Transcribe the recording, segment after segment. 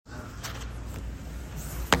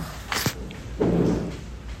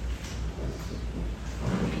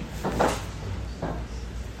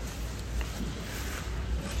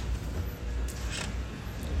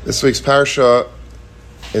This week's Parashah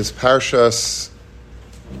is Parashas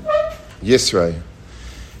Yisro.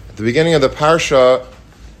 At the beginning of the Parashah,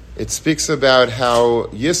 it speaks about how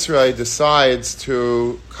Yisro decides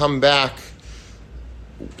to come back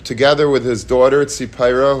together with his daughter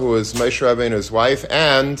Tzipora, who is Moshe Rabbeinu's wife,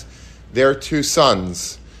 and their two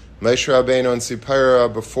sons, Moshe Rabbeinu and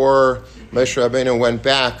Tzipora, before Moshe Rabbeinu went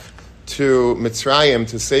back to Mitzrayim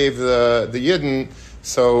to save the Yidden.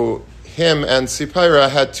 So him and Tzipora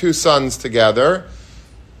had two sons together.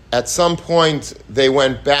 At some point, they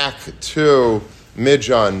went back to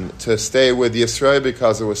Midian to stay with Yisro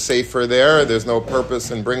because it was safer there. There's no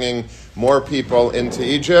purpose in bringing more people into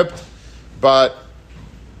Egypt. But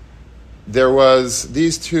there was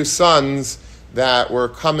these two sons that were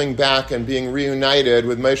coming back and being reunited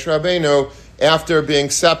with Moshe Rabbeinu after being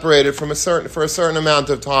separated for a certain amount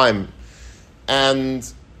of time. And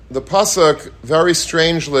the pasuk very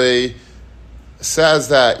strangely says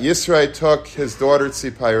that Yisro took his daughter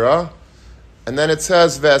Tzipora, and then it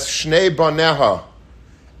says Ves Shnei Baneha,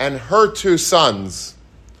 and her two sons.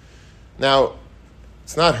 Now,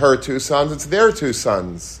 it's not her two sons; it's their two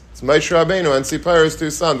sons. It's Moshe Rabbeinu and Tzipora's two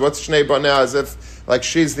sons. What's Shnei Baneha? As if like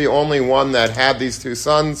she's the only one that had these two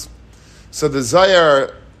sons. So the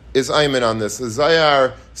Zayar is ayman on this. The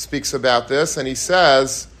Zayar speaks about this, and he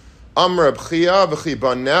says, Amr b'chia v'chi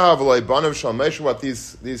baneha v'loi banav shal Moshe. What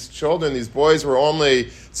these children, these boys, were only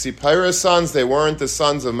Tzipora's sons. They weren't the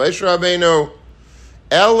sons of Moshe Rabbeinu.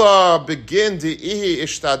 Ella begin di'ihi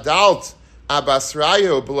ishtadalt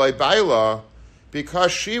abasrayu b'loi baila, because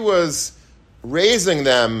she was raising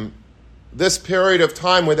them this period of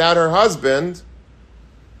time without her husband.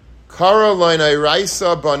 Kara loinai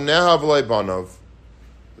raisa baneha v'loi banav.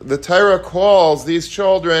 The Torah calls these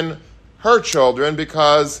children her children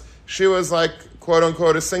because she was like, quote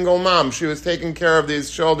unquote, a single mom. She was taking care of these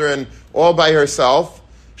children all by herself.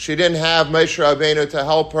 She didn't have Moshe Rabbeinu to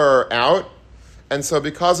help her out. And so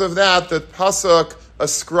because of that, the pasuk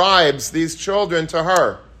ascribes these children to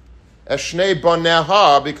her as Shnei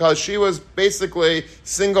Baneha, because she was basically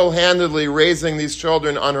single-handedly raising these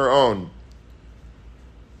children on her own.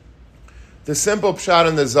 The simple pshat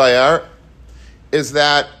in the Zayar is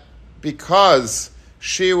that because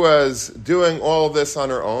she was doing all of this on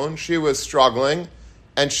her own, she was struggling,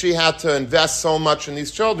 and she had to invest so much in these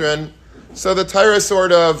children, so the Torah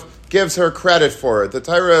sort of gives her credit for it. The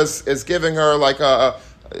Torah is giving her like an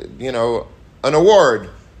award.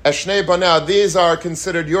 Eshnei Banah, these are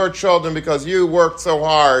considered your children because you worked so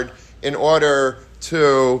hard in order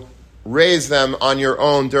to raise them on your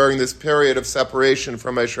own during this period of separation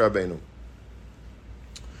from Moshe Rabbeinu.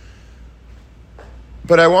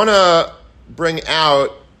 But I want to bring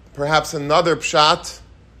out perhaps another pshat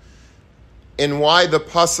in why the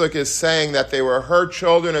pasuk is saying that they were her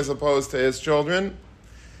children as opposed to his children.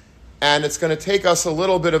 And it's going to take us a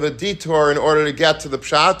little bit of a detour in order to get to the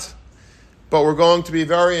pshat, but we're going to be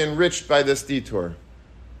very enriched by this detour.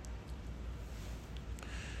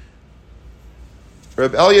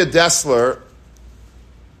 Reb Elia Dessler,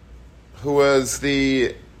 who was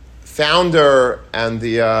the founder and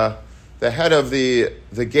the head of the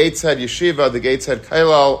Gateshead Yeshiva, the Gateshead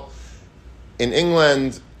Kollel in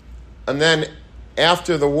England, and then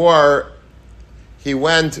after the war, he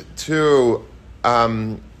went to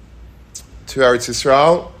Eretz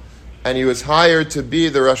Yisrael, and he was hired to be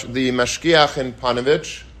the mashgiach in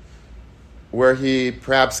Panovich, where he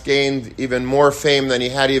perhaps gained even more fame than he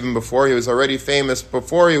had even before. He was already famous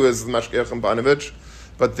before he was the mashgiach in Panovich,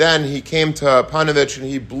 but then he came to Panovich and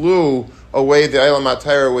he blew away the Eilam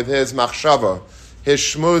HaTorah with his machshava, his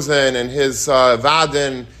shmuzin and his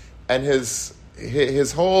vadin, and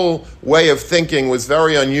his whole way of thinking was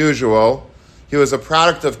very unusual. He was a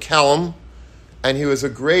product of Kelm, and he was a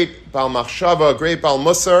great Bal Machshava, a great Bal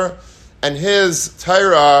Musar, and his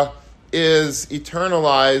Torah is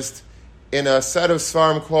eternalized in a set of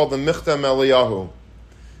svarim called the Michtam Eliyahu.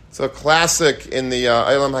 It's a classic in the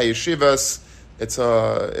Eilam HaYeshivas.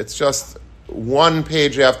 It's just one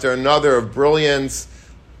page after another of brilliance,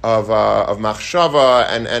 of machshava,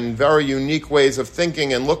 and very unique ways of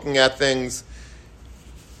thinking and looking at things.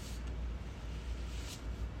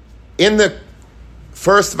 In the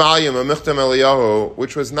first volume of Michtam Eliyahu,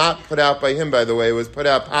 which was not put out by him, by the way, it was put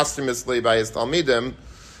out posthumously by his Talmidim,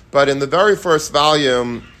 but in the very first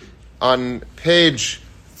volume, on page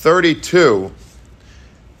 32,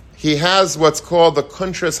 he has what's called the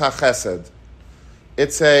Kuntras HaChesed.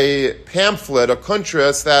 It's a pamphlet, a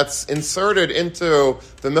kuntras, that's inserted into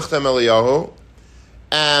the Michtam Eliyahu,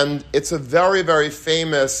 and it's a very, very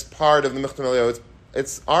famous part of the Michtam Eliyahu.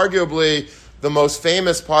 It's arguably the most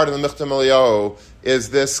famous part of the Michtam Eliyahu is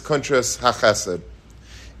this Kuntras HaChesed.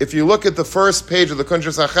 if you look at the first page of the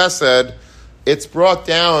Kuntres HaChesed, it's brought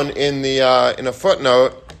down in a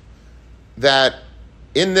footnote that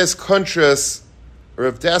in this Kuntres,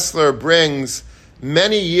 Rav Dessler brings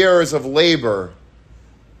many years of labor.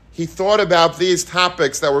 He thought about these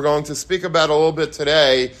topics that we're going to speak about a little bit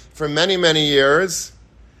today for many, many years.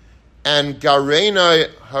 And Gareina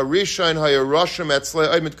Harishain Hayaroshim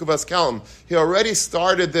Etzlei Mitkuvas Kalam. He already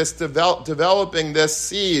started this developing this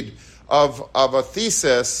seed of a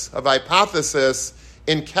thesis, of hypothesis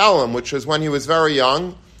in Kelm, which is when he was very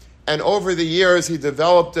young. And over the years, he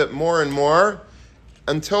developed it more and more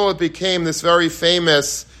until it became this very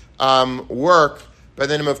famous work by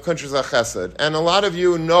the name of Kuntres HaChesed. And a lot of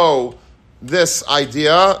you know this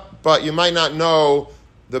idea, but you might not know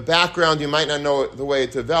the background, you might not know the way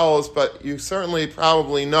it develops, but you certainly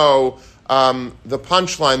probably know the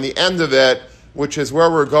punchline, the end of it, which is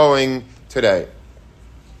where we're going today.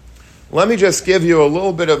 Let me just give you a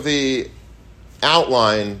little bit of the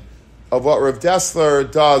outline of what Rav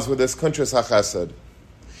Dessler does with this Kuntres HaChesed.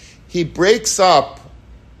 He breaks up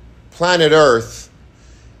planet Earth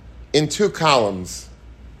in two columns.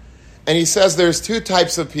 And he says there's two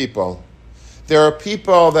types of people. There are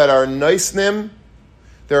people that are noisnim,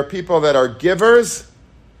 there are people that are givers,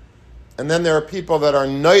 and then there are people that are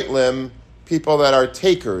noitlim, people that are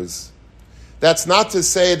takers. That's not to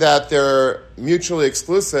say that they're mutually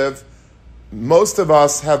exclusive. Most of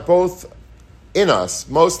us have both in us.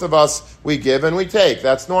 Most of us, we give and we take.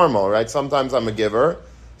 That's normal, right? Sometimes I'm a giver,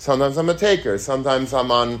 sometimes I'm a taker. Sometimes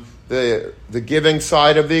I'm on the giving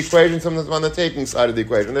side of the equation, sometimes I'm on the taking side of the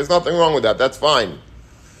equation. There's nothing wrong with that. That's fine.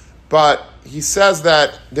 But he says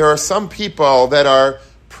that there are some people that are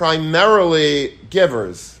primarily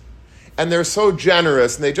givers, and they're so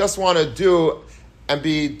generous, and they just want to do and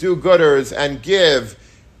be do-gooders and give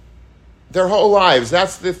their whole lives.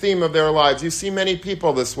 That's the theme of their lives. You see many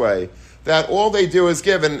people this way, that all they do is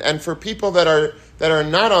give. And for people that are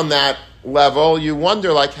not on that level, you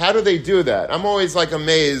wonder, like, how do they do that? I'm always like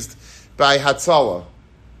amazed by Hatzalah.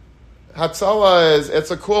 Hatzalah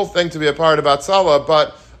it's a cool thing to be a part of Hatzalah,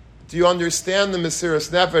 but do you understand the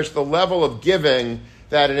Mesiras Nefesh, the level of giving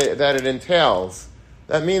that it entails?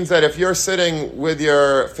 That means that if you're sitting with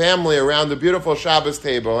your family around a beautiful Shabbos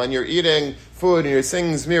table and you're eating food and you're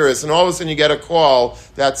singing Zmiris, and all of a sudden you get a call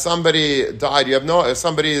that somebody died,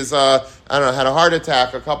 somebody's had a heart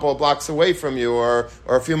attack a couple of blocks away from you or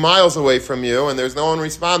a few miles away from you, and there's no one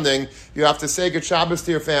responding, you have to say good Shabbos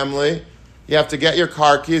to your family, you have to get your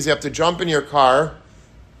car keys, you have to jump in your car,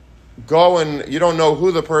 go, and you don't know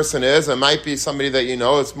who the person is. It might be somebody that you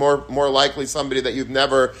know. It's more likely somebody that you've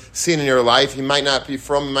never seen in your life. He might not be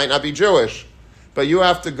he might not be Jewish. But you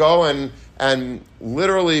have to go and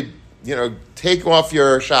literally, take off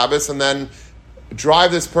your Shabbos and then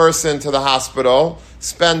drive this person to the hospital,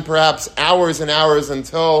 spend perhaps hours and hours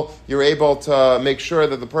until you're able to make sure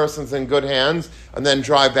that the person's in good hands, and then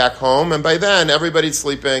drive back home. And by then, everybody's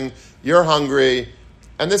sleeping, you're hungry.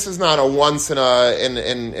 And this is not a once in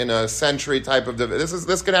a century type of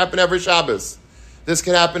this could happen every Shabbos. This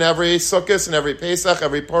could happen every Sukkot and every Pesach,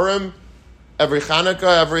 every Purim, every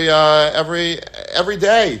Chanukah, every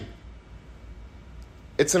day.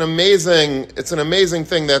 It's an amazing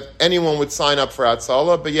thing that anyone would sign up for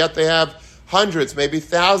Hatzalah, but yet they have hundreds, maybe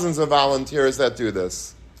thousands of volunteers that do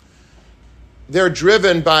this. They're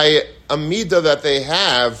driven by a midah that they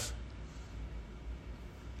have,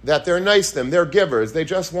 that they're nice to them, they're givers, they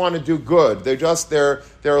just want to do good.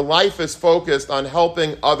 Their life is focused on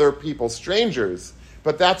helping other people, strangers,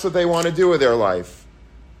 but that's what they want to do with their life.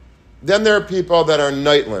 Then there are people that are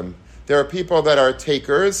noitlim. There are people that are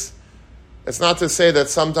takers. It's not to say that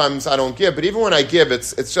sometimes I don't give, but even when I give,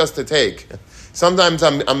 it's just to take. Sometimes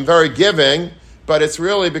I'm very giving, but it's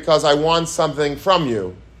really because I want something from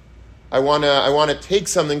you. I want to take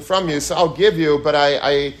something from you, so I'll give you, but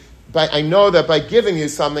I know that by giving you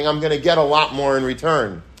something, I'm going to get a lot more in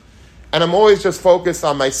return. And I'm always just focused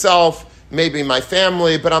on myself, maybe my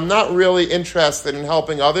family, but I'm not really interested in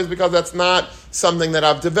helping others because that's not something that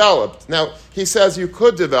I've developed. Now, he says you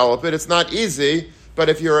could develop it. It's not easy, but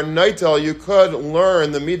if you're a noitel, you could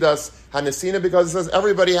learn the Midas Hanesina, because it says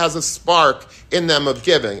everybody has a spark in them of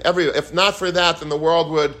giving. If not for that, then the world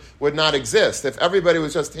would not exist. If everybody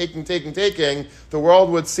was just taking, the world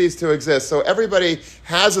would cease to exist. So everybody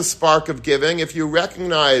has a spark of giving. If you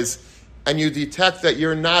recognize and you detect that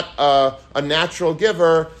you're not a natural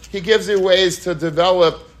giver, he gives you ways to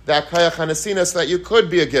develop that Kayach Hanesina so that you could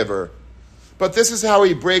be a giver. But this is how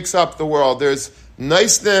he breaks up the world. There's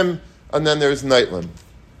Naisnim, and then there's Naitlim.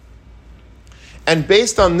 And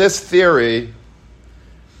based on this theory,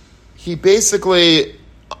 he basically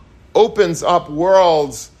opens up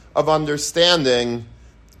worlds of understanding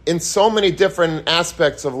in so many different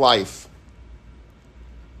aspects of life.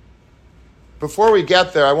 Before we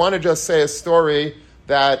get there, I want to just say a story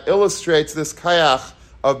that illustrates this kayach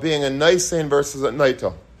of being a naisin versus a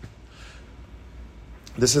naito.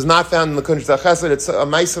 This is not found in the Kunsh Chesed. It's a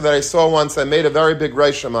maisa that I saw once that made a very big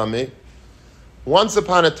reishim on me. Once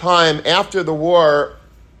upon a time, after the war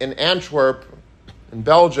in Antwerp, in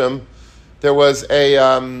Belgium, there was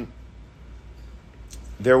a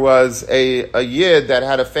yid that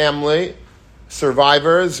had a family,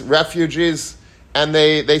 survivors, refugees, and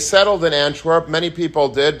they settled in Antwerp. Many people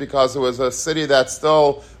did because it was a city that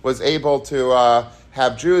still was able to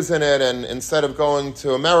have Jews in it, and instead of going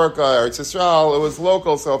to America or to Israel, it was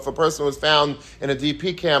local. So if a person was found in a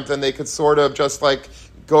DP camp, then they could sort of just like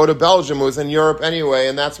go to Belgium. It was in Europe anyway,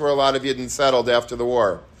 and that's where a lot of Yidden settled after the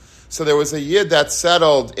war. So there was a Yid that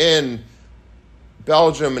settled in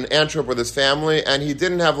Belgium and Antwerp with his family, and he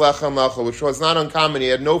didn't have lechem lechel, which was not uncommon. He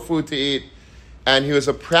had no food to eat, and he was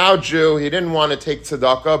a proud Jew. He didn't want to take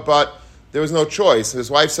tzedakah, but there was no choice. His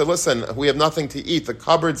wife said, listen, we have nothing to eat. The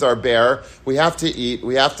cupboards are bare. We have to eat.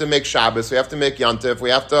 We have to make Shabbos. We have to make Yontif.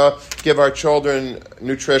 We have to give our children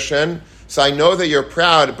nutrition. So I know that you're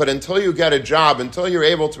proud, but until you get a job, until you're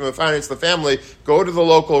able to finance the family, go to the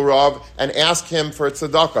local Rav and ask him for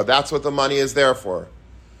tzedakah. That's what the money is there for.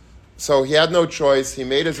 So he had no choice. He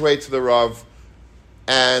made his way to the Rav,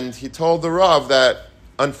 and he told the Rav that,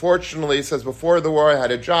 unfortunately, he says, before the war I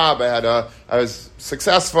had a job, I was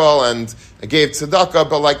successful, and I gave tzedakah,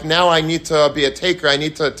 but like now I need to be a taker. I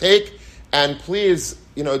need to take, and please,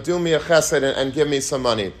 do me a chesed and give me some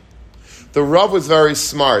money. The Rav was very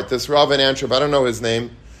smart. This Rav in Antwerp, I don't know his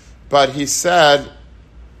name, but he said,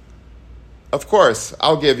 of course,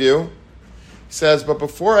 I'll give you. He says, but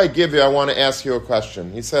before I give you, I want to ask you a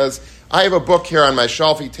question. He says, I have a book here on my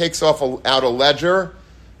shelf. He takes out a ledger,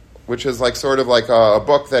 which is like sort of like a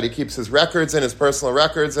book that he keeps his records in, his personal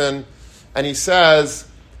records in. And he says,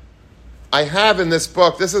 I have in this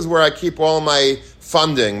book, this is where I keep all my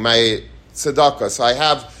funding, my tzedakah. So I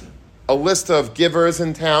have a list of givers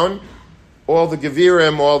in town, all the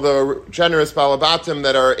gevirim, all the generous balabatim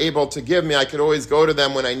that are able to give me. I could always go to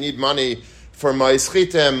them when I need money for my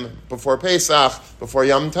ischitim, before Pesach, before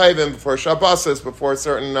Yom Tovim, before Shabbosos, before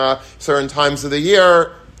certain times of the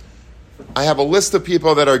year. I have a list of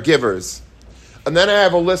people that are givers. And then I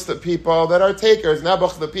have a list of people that are takers.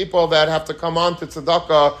 Nebuch, the people that have to come on to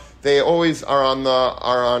tzedakah, they always are on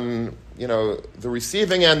the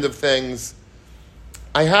receiving end of things.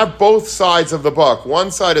 I have both sides of the book.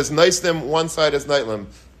 One side is Naisnim, one side is Naitlim.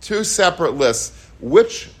 Two separate lists.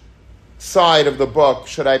 Which side of the book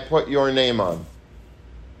should I put your name on?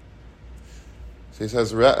 So he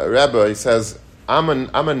says, Rebbe, he says, I'm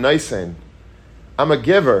a Naisin. I'm a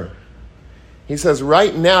giver. He says,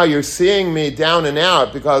 right now you're seeing me down and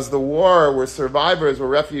out because the war, we're survivors, we're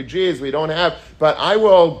refugees, we don't have, but I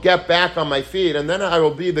will get back on my feet and then I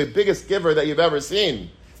will be the biggest giver that you've ever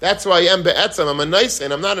seen. That's who I am be'etzem. I'm a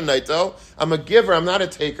Naisin, I'm not a Naito. I'm a giver, I'm not a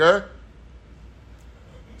taker.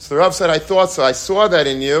 So the Rav said, I thought so. I saw that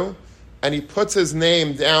in you. And he puts his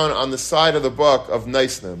name down on the side of the book of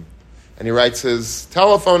Naisnim. And he writes his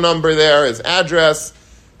telephone number there, his address,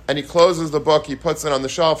 and he closes the book, he puts it on the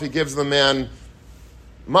shelf, he gives the man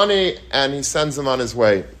money, and he sends him on his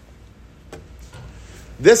way.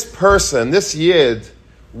 This person, this Yid,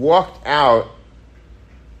 walked out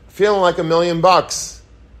feeling like $1 million.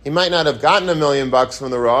 He might not have gotten $1 million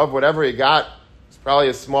from the Rav. Whatever he got was probably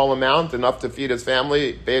a small amount, enough to feed his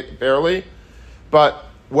family, barely. But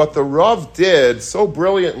what the Rav did so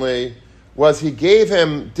brilliantly was he gave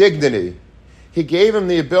him dignity. He gave him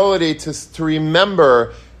the ability to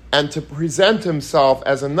remember and to present himself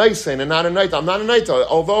as a Naisin and not a Naito. I'm not a Naito.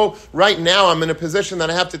 Although right now I'm in a position that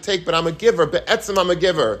I have to take, but I'm a giver. Be'etzem, I'm a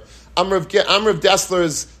giver. I'm Rav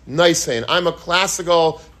Dessler's Naisin. I'm a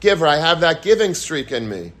classical giver. I have that giving streak in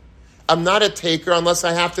me. I'm not a taker unless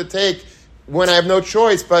I have to take when I have no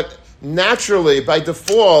choice. But naturally, by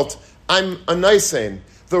default, I'm a Naisin.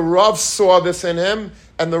 The Rav saw this in him,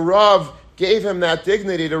 and the Rav gave him that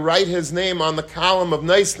dignity to write his name on the column of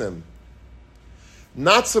Naisnim.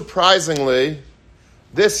 Not surprisingly,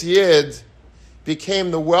 this Yid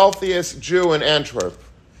became the wealthiest Jew in Antwerp.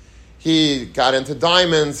 He got into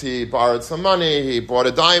diamonds, he borrowed some money, he bought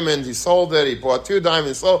a diamond, he sold it, he bought 2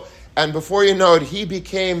 diamonds, and before you know it, he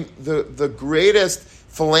became the greatest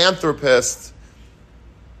philanthropist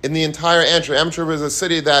in the entire Antwerp. Antwerp is a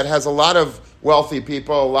city that has a lot of wealthy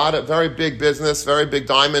people, a lot of very big business, very big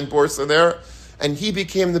diamond bourse there, and he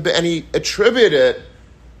became and he attributed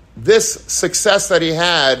this success that he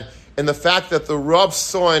had in the fact that the Rav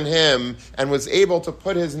saw in him and was able to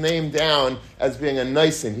put his name down as being a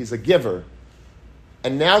nisin. He's a giver.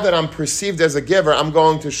 And now that I'm perceived as a giver, I'm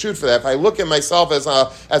going to shoot for that. If I look at myself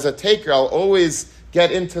as a taker, I'll always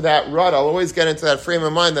get into that rut. I'll always get into that frame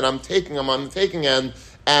of mind that I'm on the taking end.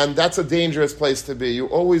 And that's a dangerous place to be. You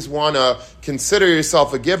always want to consider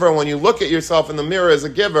yourself a giver. When you look at yourself in the mirror as a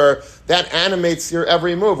giver, that animates your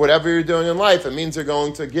every move. Whatever you're doing in life, it means you're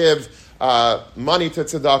going to give money to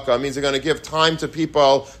tzedakah. It means you're going to give time to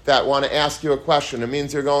people that want to ask you a question. It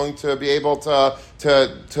means you're going to be able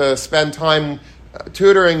to spend time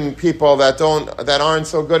tutoring people that aren't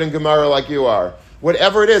so good in Gemara like you are.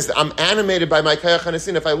 Whatever it is, I'm animated by my kayach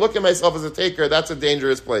hanesin. If I look at myself as a taker, that's a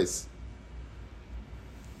dangerous place.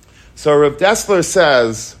 So Rav Dessler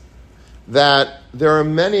says that there are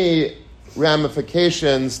many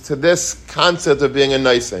ramifications to this concept of being a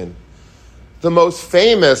nisin. The most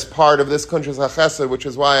famous part of this Kuntres HaChesed, which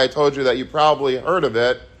is why I told you that you probably heard of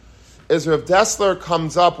it, is Rav Dessler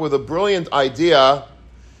comes up with a brilliant idea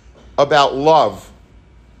about love,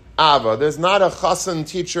 Ava. There's not a chassan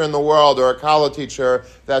teacher in the world or a kala teacher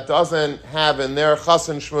that doesn't have in their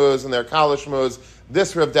chassan shmuz and their kala shmuz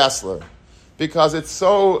this Rav Dessler. Because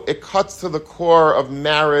it cuts to the core of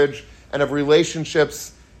marriage and of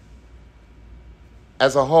relationships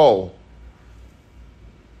as a whole.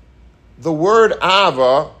 The word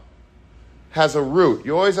Ava has a root.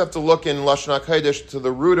 You always have to look in Lashon HaKodesh to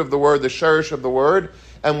the root of the word, the sherish of the word,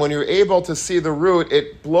 and when you're able to see the root,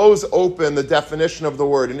 it blows open the definition of the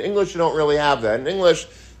word. In English, you don't really have that. In English,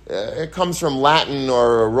 it comes from Latin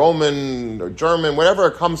or Roman or German, whatever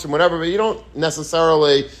it comes from, whatever, but you don't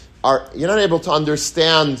necessarily... You're not able to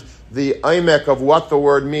understand the imek of what the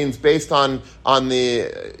word means based on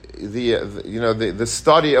the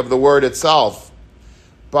study of the word itself.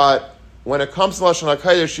 But when it comes to Lashon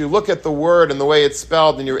HaKodesh, you look at the word and the way it's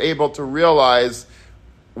spelled, and you're able to realize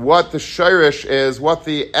what the shirish is, what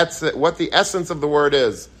the essence of the word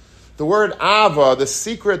is. The word ava, the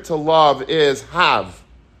secret to love, is hav.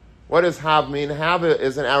 What does hav mean? Hav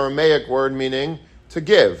is an Aramaic word meaning to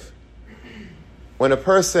give. When a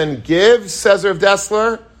person gives, says Rav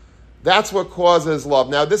Dessler, that's what causes love.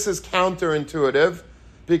 Now, this is counterintuitive,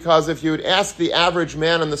 because if you would ask the average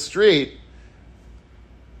man on the street,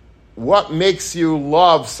 what makes you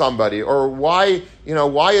love somebody, or why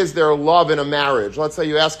is there love in a marriage? Let's say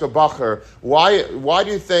you ask a bacher, why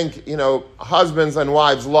do you think, husbands and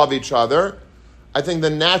wives love each other? I think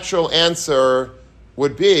the natural answer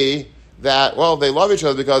would be that, well, they love each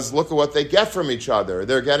other because look at what they get from each other.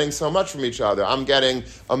 They're getting so much from each other. I'm getting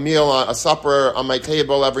a meal, a supper on my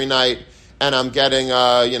table every night, and I'm getting,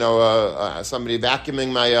 somebody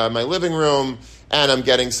vacuuming my living room, and I'm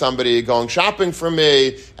getting somebody going shopping for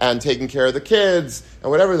me and taking care of the kids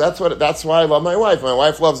and whatever. That's why I love my wife. My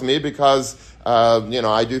wife loves me because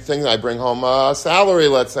I do things. I bring home a salary,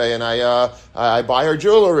 let's say, and I buy her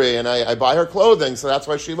jewelry and I buy her clothing. So that's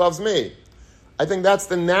why she loves me. I think that's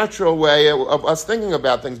the natural way of us thinking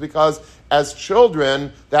about things, because as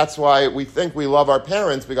children, that's why we think we love our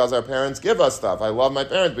parents, because our parents give us stuff. I love my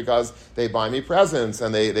parents because they buy me presents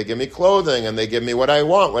and they give me clothing and they give me what I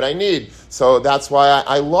want, what I need. So that's why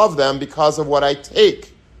I love them, because of what I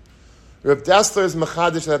take. Rav Dessler is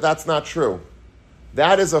mechadish that that's not true.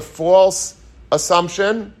 That is a false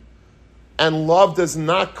assumption, and love does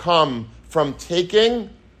not come from taking,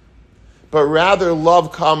 but rather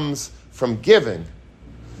love comes from giving.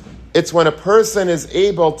 It's when a person is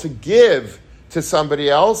able to give to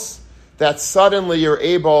somebody else that suddenly you're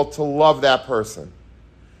able to love that person.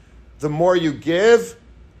 The more you give,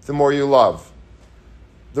 the more you love.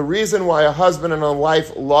 The reason why a husband and a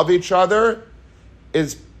wife love each other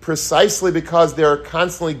is precisely because they're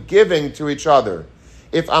constantly giving to each other.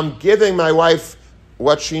 If I'm giving my wife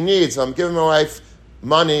what she needs, I'm giving my wife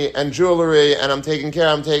money and jewelry, and I'm taking care.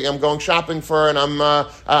 I'm going shopping for her, and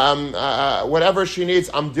I'm whatever she needs,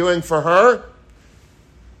 I'm doing for her.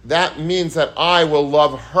 That means that I will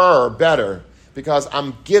love her better because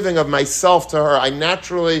I'm giving of myself to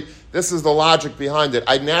her. This is the logic behind it.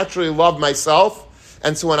 I naturally love myself,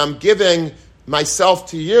 and so when I'm giving myself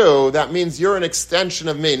to you, that means you're an extension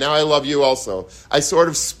of me. Now I love you also. I sort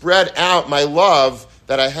of spread out my love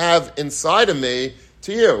that I have inside of me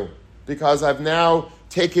to you, because I've now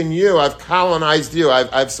taken you, I've colonized you,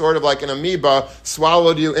 I've sort of like an amoeba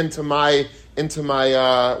swallowed you into my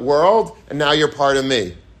world, and now you're part of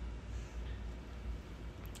me.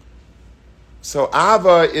 So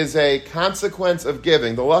Ava is a consequence of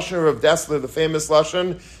giving. The Lashon of Dessler, the famous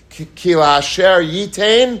Lashon, Ki la'asher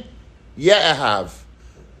yitain ye'ahav.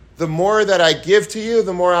 The more that I give to you,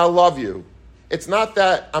 the more I'll love you. It's not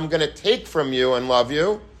that I'm going to take from you and love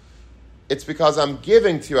you. it's because I'm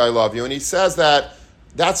giving to you, I love you. And he says that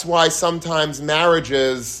that's why sometimes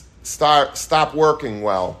marriages stop working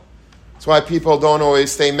well. That's why people don't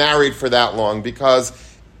always stay married for that long, because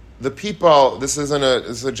the people, this is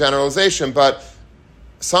a generalization, but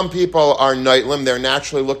some people are neitlim, they're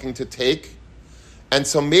naturally looking to take. And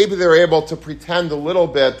so maybe they're able to pretend a little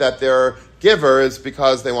bit that they're givers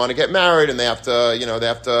because they want to get married and they have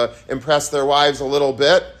to impress their wives a little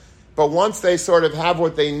bit. But once they sort of have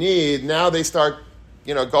what they need, now they start,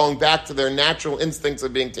 going back to their natural instincts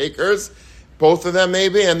of being takers, both of them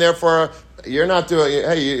maybe, and therefore you're not doing.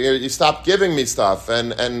 Hey, you stop giving me stuff,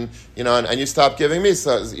 and you stop giving me.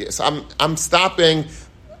 So I'm stopping.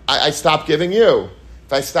 I stop giving you.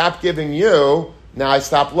 If I stop giving you, now I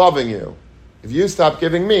stop loving you. If you stop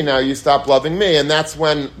giving me, now you stop loving me, and that's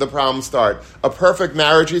when the problems start. A perfect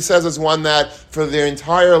marriage, he says, is one that for their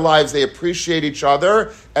entire lives they appreciate each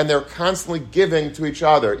other and they're constantly giving to each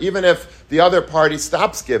other, even if the other party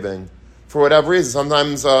stops giving for whatever reason.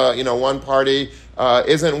 Sometimes, one party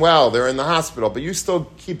isn't well, they're in the hospital, but you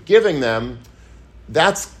still keep giving them.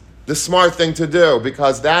 That's the smart thing to do,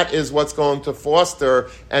 because that is what's going to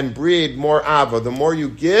foster and breed more ava. The more you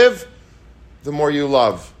give, the more you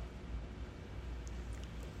love.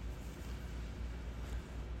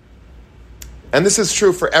 And this is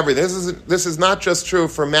true for everything. This is not just true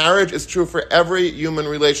for marriage, it's true for every human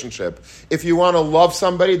relationship. If you want to love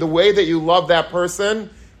somebody, the way that you love that person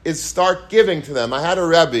is start giving to them. I had a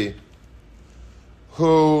Rebbe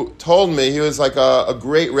who told me, he was like a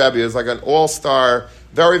great Rebbe, he was like an all-star,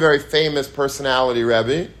 very, very famous personality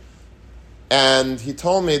Rebbe. And he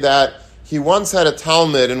told me that he once had a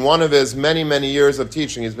Talmud in one of his many, many years of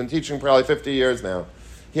teaching. He's been teaching probably 50 years now.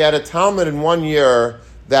 He had a Talmud in 1 year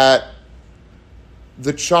that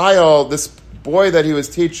the child, this boy that he was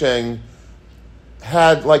teaching,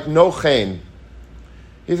 had like no chen.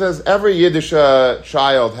 He says every Yiddish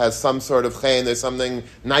child has some sort of chen. There's something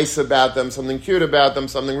nice about them, something cute about them,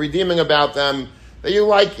 something redeeming about them that you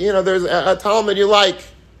like. There's a Talmud you like.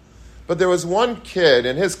 But there was one kid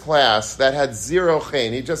in his class that had zero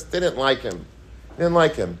chen. He just didn't like him.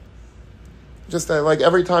 Just like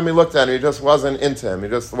every time he looked at him, he just wasn't into him. He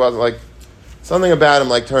just was like, something about him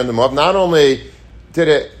like turned him off. Not only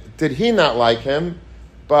did he not like him,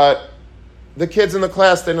 but the kids in the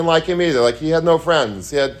class didn't like him either. Like, he had no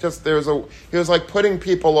friends. He was like putting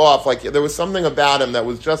people off. Like, there was something about him that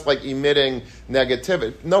was just like emitting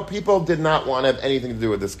negativity. No, people did not want to have anything to do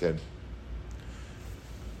with this kid.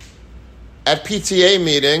 At PTA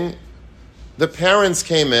meeting, the parents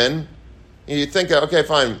came in. You think, okay,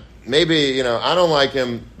 fine, maybe, I don't like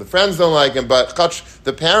him, the friends don't like him, but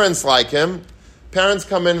the parents like him. Parents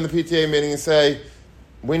come in the PTA meeting and say,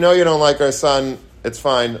 we know you don't like our son, it's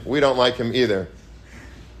fine, we don't like him either.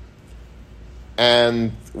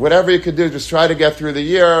 And whatever you could do, just try to get through the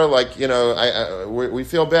year, we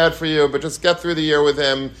feel bad for you, but just get through the year with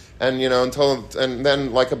him, and and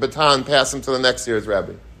then like a baton, pass him to the next year's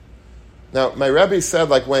Rebbe. Now, my Rebbe said,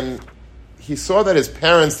 when he saw that his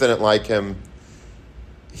parents didn't like him,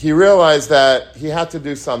 he realized that he had to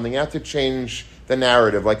do something. He had to change the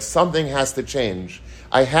narrative. Something has to change.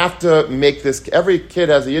 I have to make this. Every kid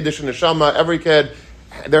has a Yiddish neshama. Every kid,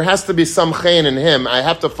 there has to be some chen in him. I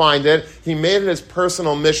have to find it. He made it his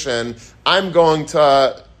personal mission. I'm going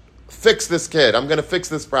to fix this kid. I'm going to fix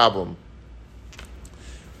this problem.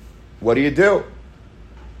 What do you do?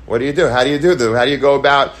 How do you do this? How do you go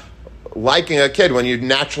about liking a kid when you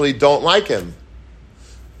naturally don't like him?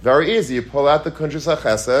 Very easy. You pull out the Kuntres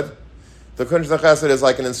HaChesed. The Kuntres HaChesed is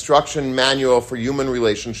like an instruction manual for human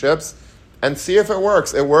relationships, and see if it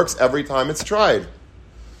works. It works every time it's tried.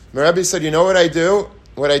 My Rebbe said, you know what I do?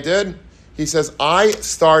 What I did? He says, I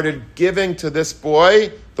started giving to this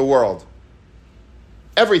boy the world.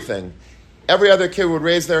 Everything. Every other kid would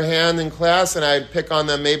raise their hand in class, and I'd pick on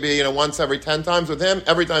them maybe once every 10 times. With him,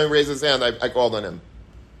 every time he raised his hand, I called on him.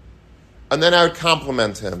 And then I would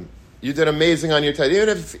compliment him. You did amazing on your test. Even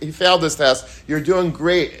if he failed this test, you're doing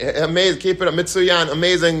great. Amazing. Keep it up. Mitsuyan.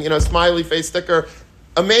 Amazing. Smiley face sticker.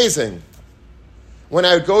 Amazing. When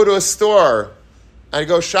I would go to a store, I'd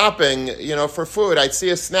go shopping, for food. I'd see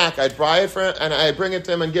a snack. I'd buy it for him, and I'd bring it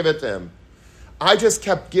to him and give it to him. I just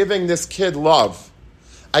kept giving this kid love.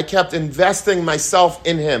 I kept investing myself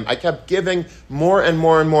in him. I kept giving more and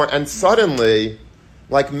more and more. And suddenly,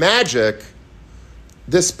 like magic,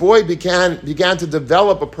 this boy began to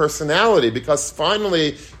develop a personality, because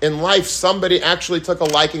finally in life somebody actually took a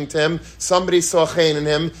liking to him, somebody saw chen in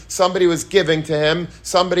him, somebody was giving to him,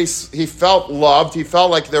 he felt loved, he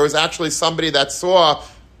felt like there was actually somebody that saw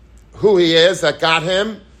who he is, that got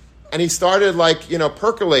him, and he started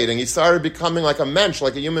percolating, he started becoming like a mensch,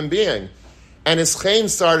 like a human being. And his chen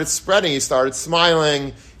started spreading. He started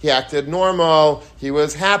smiling. He acted normal. He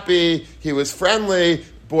was happy. He was friendly.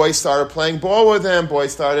 Boys started playing ball with him.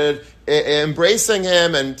 Boys started embracing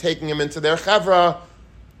him and taking him into their chevra.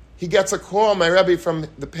 He gets a call, my Rebbe, from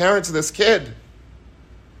the parents of this kid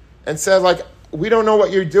and said, like, we don't know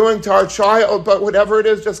what you're doing to our child, but whatever it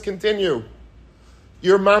is, just continue.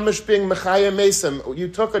 You're mamish being mechaya mesim. You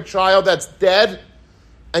took a child that's dead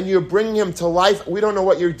and you're bringing him to life. We don't know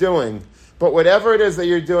what you're doing, but whatever it is that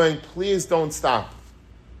you're doing, please don't stop.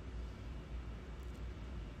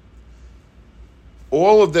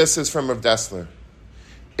 All of this is from Rav Dessler.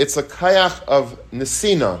 It's a kayach of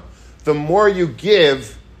nesina. The more you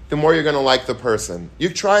give, the more you're going to like the person. You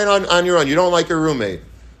try it on your own. You don't like your roommate.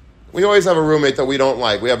 We always have a roommate that we don't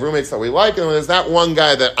like. We have roommates that we like, and there's that one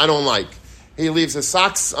guy that I don't like. He leaves his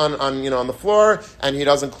socks on the floor, and he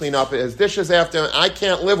doesn't clean up his dishes after. I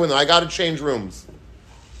can't live with him. I got to change rooms.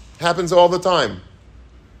 Happens all the time.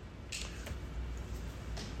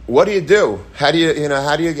 What do you do? How do you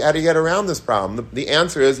get around this problem? The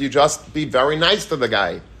answer is you just be very nice to the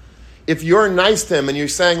guy. If you're nice to him and you're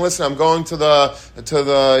saying, "Listen, I'm going can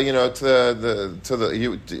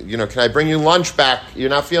I bring you lunch back? You're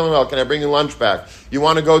not feeling well. Can I bring you lunch back? You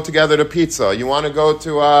want to go together to pizza? You want to go to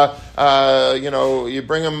you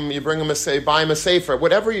bring him buy him a sefer.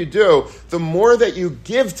 Whatever you do, the more that you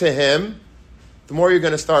give to him, the more you're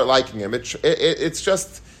going to start liking him. It's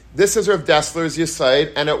just, this is Rav Dessler's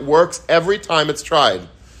Yisayid, and it works every time it's tried.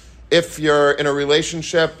 If you're in a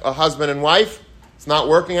relationship, a husband and wife, it's not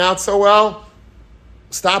working out so well,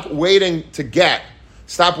 stop waiting to get.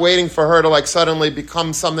 Stop waiting for her to suddenly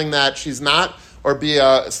become something that she's not, or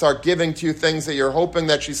start giving to you things that you're hoping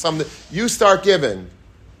that she's something. You start giving.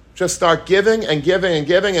 Just start giving and giving and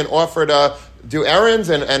giving, and offer to do errands,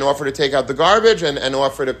 and offer to take out the garbage, and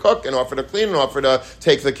offer to cook, and offer to clean, and offer to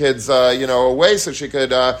take the kids away so she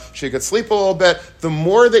could sleep a little bit. The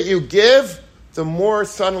more that you give, the more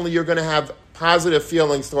suddenly you're going to have positive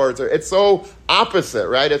feelings towards her. It's so opposite,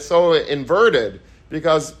 right? It's so inverted,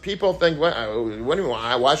 because people think,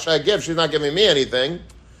 why should I give? She's not giving me anything.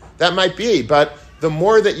 That might be, but the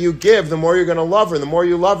more that you give, the more you're going to love her. The more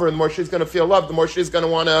you love her, the more she's going to feel loved. The more she's going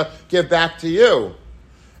to want to give back to you.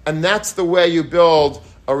 And that's the way you build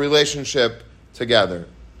a relationship together.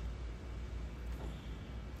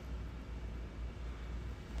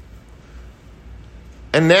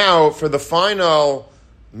 And now, for the final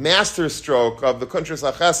masterstroke of the Kuntras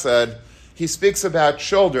HaChesed, he speaks about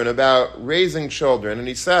children, about raising children, and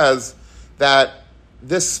he says that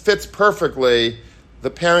this fits perfectly the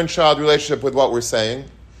parent-child relationship with what we're saying. He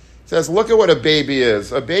says, look at what a baby is.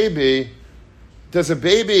 Does a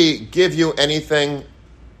baby give you anything?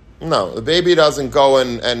 No, the baby doesn't go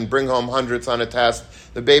and bring home hundreds on a test.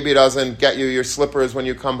 The baby doesn't get you your slippers when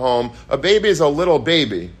you come home. A baby is a little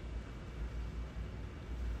baby.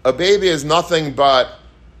 A baby is nothing but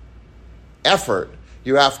effort.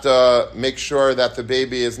 You have to make sure that the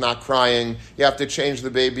baby is not crying. You have to change the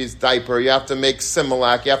baby's diaper. You have to make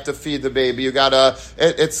Similac. You have to feed the baby.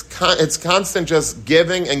 It's constant just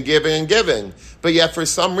giving and giving and giving. But yet for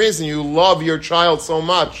some reason you love your child so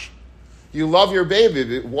much. You love your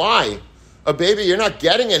baby. Why? A baby, you're not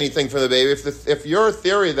getting anything from the baby. If your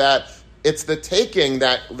theory that it's the taking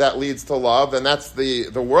that leads to love, and that's the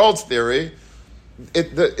world's theory,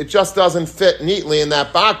 it just doesn't fit neatly in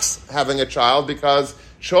that box, having a child, because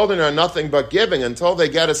children are nothing but giving until they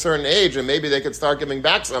get a certain age, and maybe they could start giving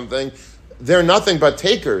back something. They're nothing but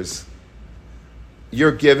takers.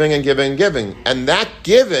 You're giving and giving and giving. And that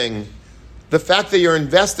giving, the fact that you're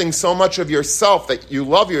investing so much of yourself, that you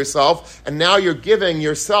love yourself, and now you're giving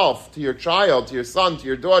yourself to your child, to your son, to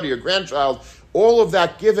your daughter, your grandchild, all of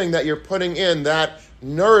that giving that you're putting in, that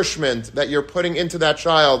nourishment that you're putting into that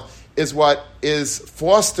child, is what is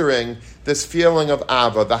fostering this feeling of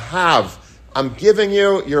Ava, the have. I'm giving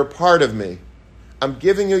you, you're a part of me. I'm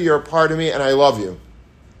giving you, you're a part of me, and I love you.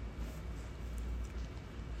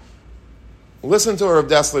 Listen to what Rav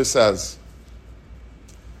Dessler says.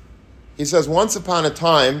 He says, once upon a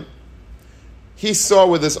time, he saw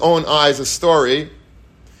with his own eyes a story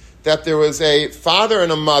that there was a father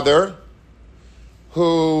and a mother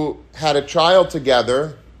who had a child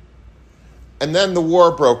together, and then the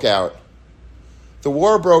war broke out. The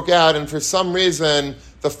war broke out, and for some reason,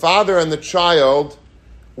 the father and the child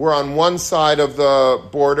were on one side of the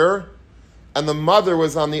border, and the mother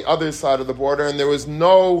was on the other side of the border, and there was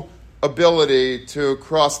no ability to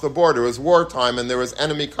cross the border. It was wartime, and there was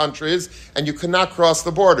enemy countries, and you could not cross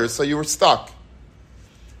the border, so you were stuck.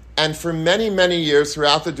 And for many, many years,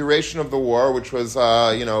 throughout the duration of the war, which was,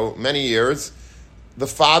 many years, the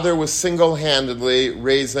father was single-handedly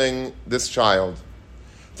raising this child.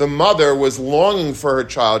 The mother was longing for her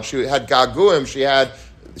child. She had gaguim.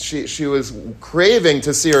 She was craving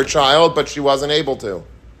to see her child, but she wasn't able to.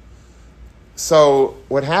 So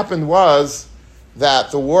what happened was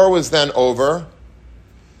that the war was then over,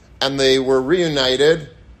 and they were reunited,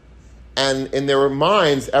 and in their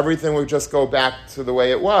minds, everything would just go back to the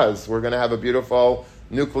way it was. We're going to have a beautiful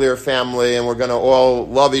nuclear family, and we're going to all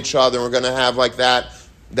love each other, and we're going to have like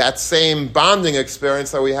that same bonding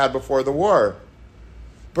experience that we had before the war.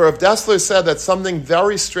 But Rav Dessler said that something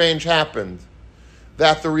very strange happened,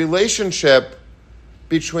 that the relationship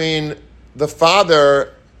between the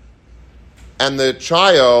father and the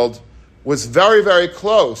child was very, very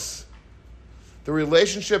close. The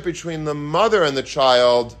relationship between the mother and the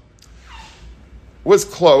child was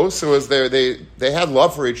close. It was they had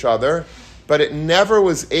love for each other, but it never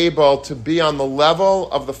was able to be on the level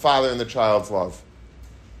of the father and the child's love.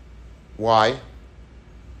 Why?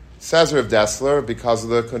 Says Rav Dessler, because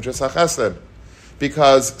of the Kuntres HaChesed.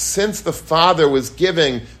 Because since the father was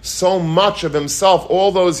giving so much of himself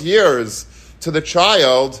all those years to the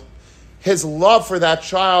child, his love for that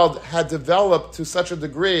child had developed to such a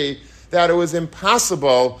degree that it was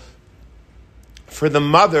impossible for the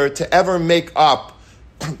mother to ever make up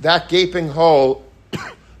that gaping hole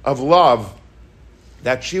of love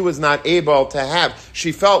that she was not able to have.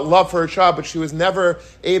 She felt love for her child, but she was never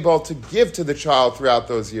able to give to the child throughout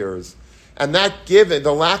those years. And that giving,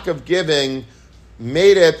 the lack of giving,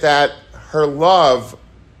 made it that her love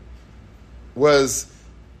was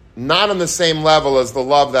not on the same level as the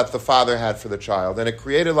love that the father had for the child. And it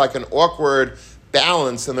created like an awkward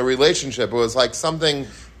balance in the relationship. It was like something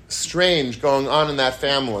strange going on in that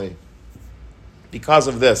family because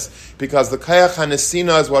of this. Because the Kayach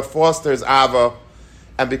HaNesina is what fosters Ava.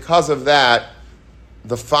 And because of that,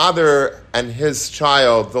 the father and his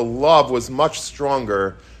child, the love was much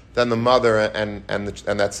stronger than the mother and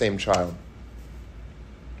that same child.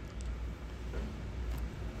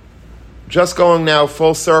 Just going now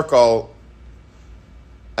full circle,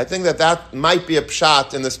 I think that might be a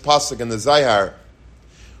pshat in this pasuk in the Zayar.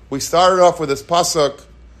 We started off with this pasuk,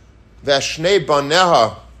 Veshnei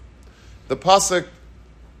Baneha. The pasuk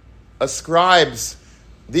ascribes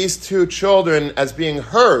these two children as being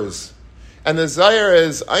hers. And the Zayar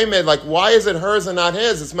is, like, why is it hers and not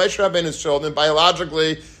his? It's Moshe Rabbeinu's children.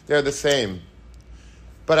 Biologically, they're the same.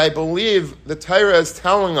 But I believe the Torah is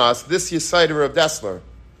telling us, this Yisro of Dessler,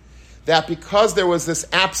 that because there was this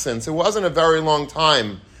absence, it wasn't a very long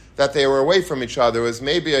time that they were away from each other. It was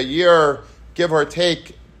maybe a year, give or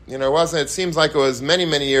take. It seems like it was many,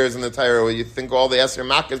 many years in the Torah where you think all the Esher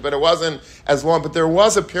Makkahs, but it wasn't as long. But there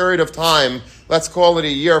was a period of time, let's call it a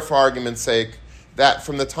year for argument's sake, that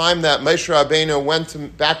from the time that Moshe Rabbeinu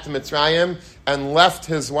went back to Mitzrayim and left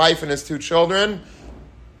his wife and his two children,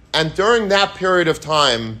 and during that period of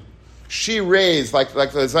time, she raised, like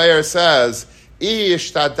the Zayar says,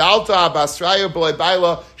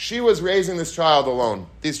 she was raising this child alone,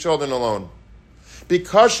 these children alone.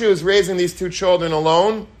 Because she was raising these two children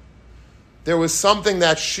alone, there was something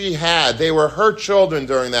that she had. They were her children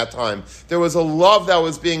during that time. There was a love that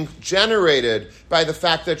was being generated by the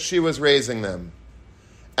fact that she was raising them.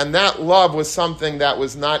 And that love was something that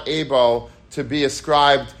was not able to be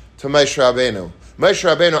ascribed to Moshe Rabbeinu. Moshe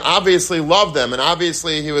Rabbeinu obviously loved them, and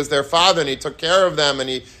obviously he was their father, and he took care of them, and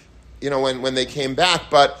he, when they came back.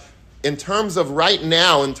 But in terms of right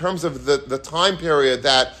now, in terms of the time period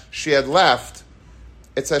that she had left,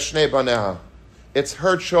 it's Shnei Baneha. It's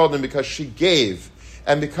her children because she gave.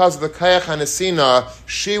 And because of the Kayach HaNesina,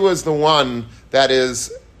 she was the one that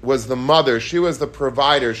was the mother. She was the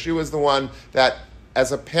provider. She was the one that,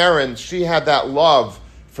 as a parent, she had that love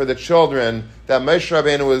for the children that Moshe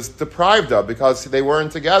Rabbeinu was deprived of because they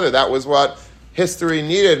weren't together. That was what history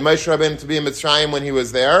needed Moshe Rabbeinu to be in Mitzrayim when he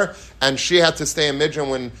was there, and she had to stay in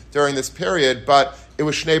Midian during this period, but it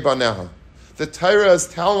was Shnei Baneha. The Torah is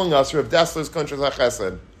telling us, Rav Dessler's Kuntres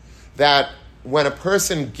HaChesed, that when a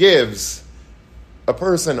person gives, a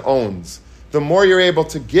person owns. The more you're able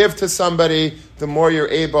to give to somebody, the more you're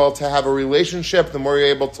able to have a relationship, the more you're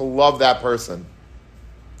able to love that person.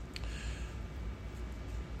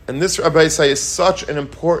 And this, Rabbi Yisai, is such an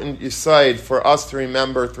important yisod for us to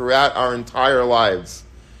remember throughout our entire lives.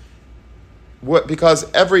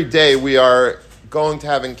 Because every day we are going to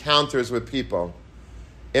have encounters with people.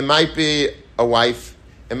 It might be a wife,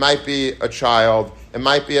 it might be a child, it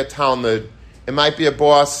might be a Talmud, it might be a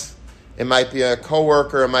boss, it might be a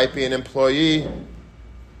coworker, it might be an employee,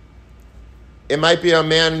 it might be a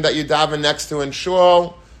man that you daven next to in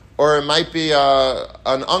shul, or it might be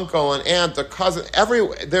an uncle, an aunt, a cousin.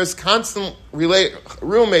 There's constant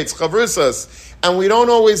roommates, chavrusas, and we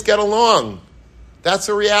don't always get along. That's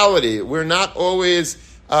a reality. We're not always.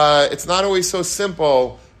 It's not always so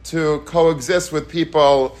simple to coexist with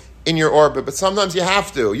people in your orbit, but sometimes you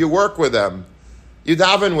have to. You work with them, you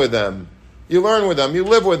daven with them, you learn with them, you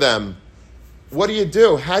live with them. What do you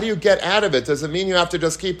do? How do you get out of it? Does it mean you have to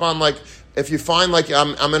just keep on if you find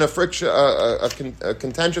I'm in a friction, a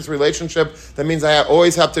contentious relationship, that means I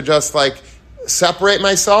always have to just separate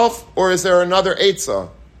myself, or is there another Eitzah?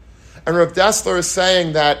 And Rav Dessler is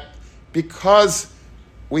saying that because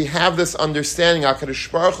we have this understanding, HaKadosh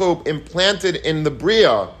Baruch Hu implanted in the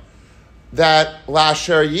Bria, that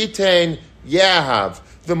Lasher Yitain Yahav,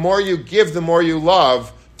 the more you give, the more you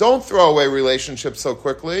love. Don't throw away relationships so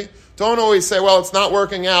quickly. Don't always say, well, it's not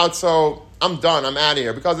working out, so I'm done, I'm out of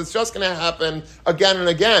here, because it's just going to happen again and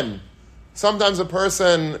again. Sometimes a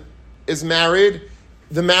person is married,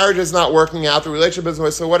 the marriage is not working out, the relationship isn't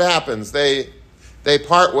working, so what happens? They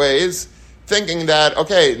part ways, thinking that,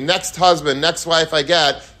 okay, next husband, next wife I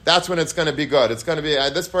get, that's when it's going to be good. It's going to be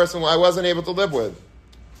this person I wasn't able to live with.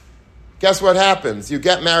 Guess what happens? You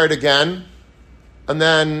get married again, and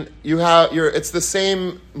then it's the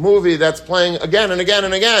same movie that's playing again and again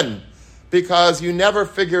and again, because you never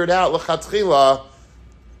figured out l'chatchila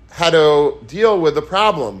how to deal with the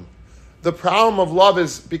problem. The problem of love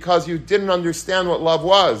is because you didn't understand what love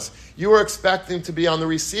was. You were expecting to be on the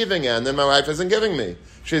receiving end, and my wife isn't giving me.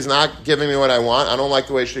 She's not giving me what I want. I don't like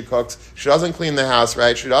the way she cooks. She doesn't clean the house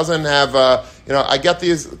right. She doesn't have, I get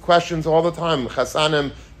these questions all the time.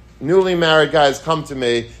 Chassanim, newly married guys come to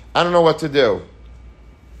me. I don't know what to do.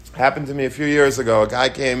 Happened to me a few years ago. A guy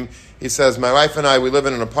came, he says, my wife and I, we live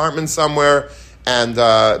in an apartment somewhere, and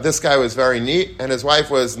this guy was very neat, and his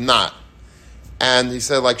wife was not. And he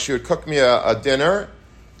said, she would cook me a dinner,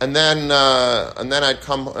 and then I'd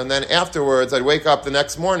come, and then afterwards I'd wake up the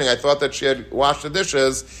next morning. I thought that she had washed the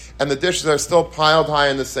dishes, and the dishes are still piled high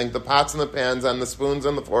in the sink, the pots and the pans and the spoons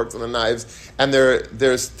and the forks and the knives, and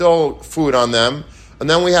there's still food on them. And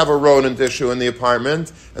then we have a rodent issue in the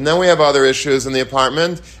apartment, and then we have other issues in the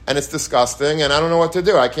apartment, and it's disgusting, and I don't know what to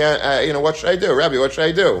do. I can't, what should I do? Rabbi, what should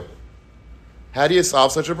I do? How do you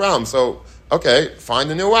solve such a problem? So, okay, find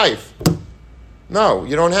a new wife. No,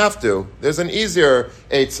 you don't have to. There's an easier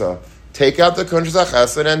eitzah. Take out the Kuntres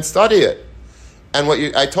HaChesed and study it. And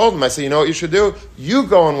I told him, I said, you know what you should do? You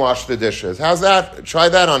go and wash the dishes. How's that? Try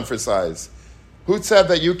that on for size. Who said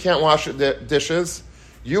that you can't wash the dishes?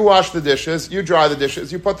 You wash the dishes, you dry the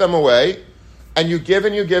dishes, you put them away, and you give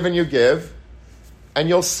and you give and you give, and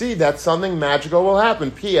you'll see that something magical will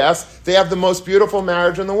happen. P.S., they have the most beautiful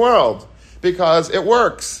marriage in the world, because it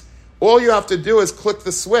works. All you have to do is click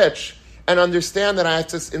the switch and understand that I have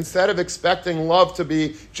to, instead of expecting love to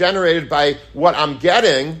be generated by what I'm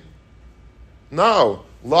getting, no,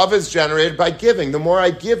 love is generated by giving. The more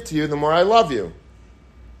I give to you, the more I love you.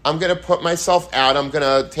 I'm going to put myself out, I'm going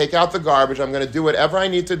to take out the garbage, I'm going to do whatever I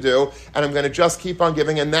need to do, and I'm going to just keep on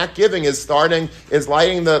giving, and that giving is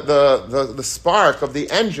lighting the spark of the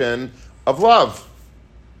engine of love.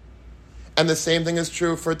 And the same thing is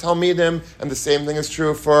true for Talmidim, and the same thing is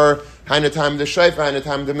true for Hainatam de Shaifa,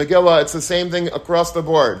 Hainatam de Megillah. It's the same thing across the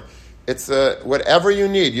board. It's whatever you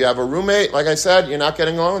need. You have a roommate, like I said, you're not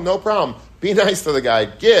getting along, no problem. Be nice to the guy,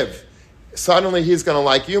 give. Suddenly he's going to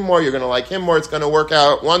like you more, you're going to like him more, it's going to work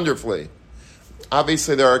out wonderfully.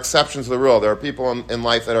 Obviously there are exceptions to the rule. There are people in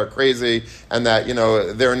life that are crazy and that,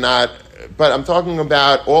 they're not, but I'm talking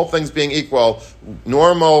about all things being equal,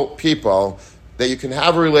 normal people that you can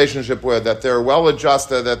have a relationship with, that they're well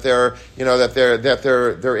adjusted, that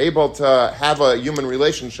they're able to have a human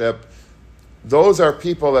relationship. Those are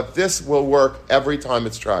people that this will work every time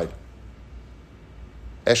it's tried.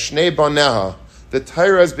 Eshnei baneha. The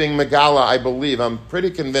Torah is being Megala, I believe. I'm pretty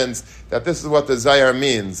convinced that this is what the Zayar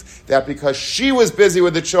means. That because she was busy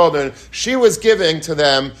with the children, she was giving to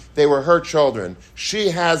them, they were her children. She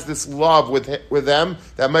has this love with them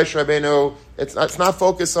that Moshe Rabbeinu, it's not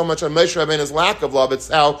focused so much on Moshe Rabbeinu's lack of love, it's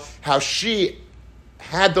how she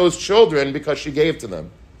had those children because she gave to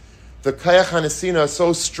them. The Kayach HaNesina is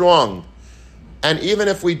so strong. And even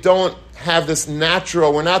if we don't have this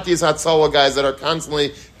natural, we're not these Hatzalah guys that are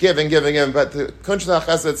constantly giving, but the Kuntres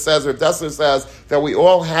HaChesed says, or Dessler says, that we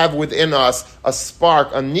all have within us a spark,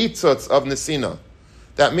 a nitzutz of Nesina.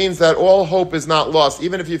 That means that all hope is not lost.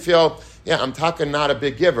 Even if you feel, I'm talking not a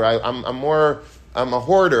big giver. I'm a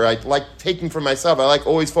hoarder. I like taking for myself. I like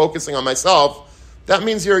always focusing on myself. That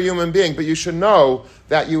means you're a human being, but you should know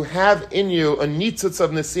that you have in you a nitzutz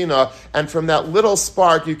of nesina, and from that little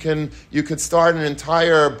spark you could start an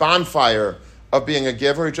entire bonfire of being a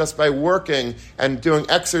giver just by working and doing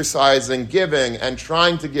exercise and giving and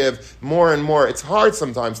trying to give more and more. It's hard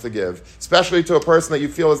sometimes to give, especially to a person that you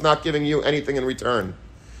feel is not giving you anything in return.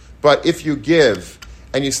 But if you give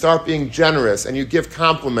and you start being generous and you give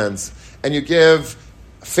compliments and you give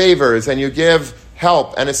favors and you give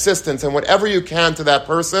help and assistance and whatever you can to that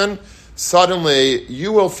person, suddenly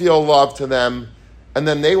you will feel love to them, and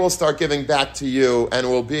then they will start giving back to you, and it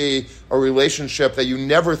will be a relationship that you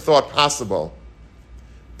never thought possible.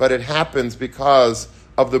 But it happens because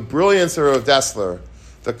of the brilliance of Rav Dessler,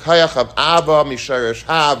 the kayach of Abba Misharish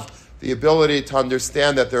Hav, the ability to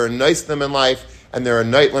understand that there are nicelim in life and there are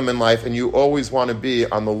nightlim in life, and you always want to be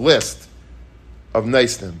on the list of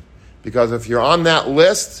nicelim. Because if you're on that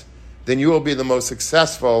list, then you will be the most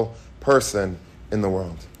successful person in the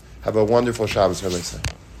world. Have a wonderful Shabbos,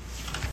 Rabbi.